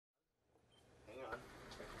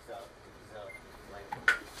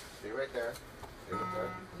right there. Leave it there.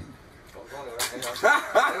 Don't go anywhere. Hang on.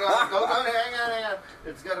 Hang on.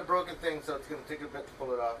 It's got a broken thing, so it's going to take a bit to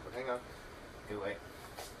pull it off. But hang on. Okay, wait.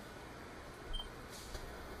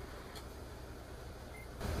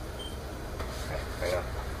 Okay, hang on.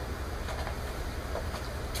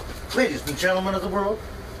 Ladies and gentlemen of the world,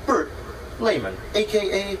 Bert Lehman,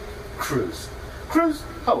 a.k.a. Cruz. Cruz,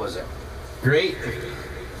 how was it? Great.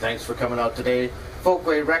 Thanks for coming out today.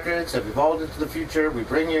 Folkway Records have evolved into the future. We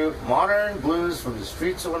bring you modern blues from the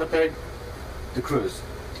streets of Winnipeg to Cruz.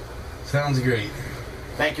 Sounds great.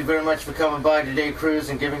 Thank you very much for coming by today, Cruz,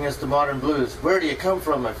 and giving us the modern blues. Where do you come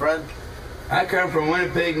from, my friend? I come from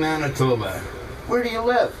Winnipeg, Manitoba. Where do you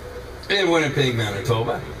live? In Winnipeg,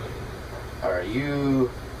 Manitoba. Are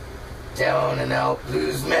you down and out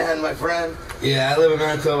blues man, my friend? Yeah, I live in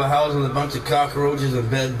Manitoba House with a bunch of cockroaches and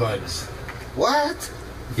bed bugs. What?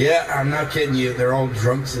 Yeah, I'm not kidding you. They're all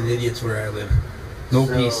drunks and idiots where I live. No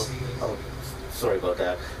peace. Oh, sorry about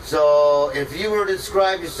that. So, if you were to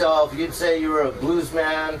describe yourself, you'd say you were a blues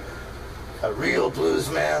man, a real blues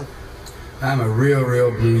man? I'm a real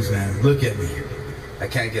blues man. Look at me. I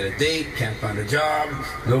can't get a date, can't find a job,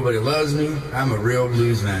 nobody loves me. I'm a real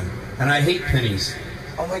blues man. And I hate pennies.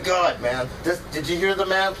 Oh my God, man. Did you hear the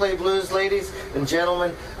man play blues, ladies and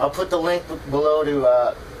gentlemen? I'll put the link below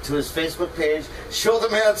to his Facebook page. Show the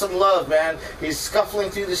man some love, man. He's scuffling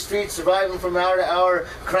through the streets, surviving from hour to hour,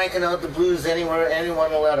 cranking out the blues anywhere anyone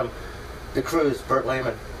will let him. The Cruz, Bert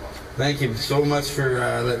Lehman. Thank you so much for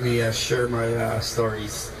letting me share my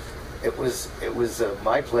stories. It was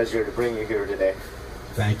my pleasure to bring you here today.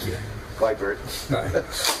 Thank you. Bye, Bert. Bye.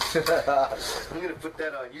 I'm going to put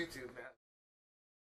that on YouTube, man.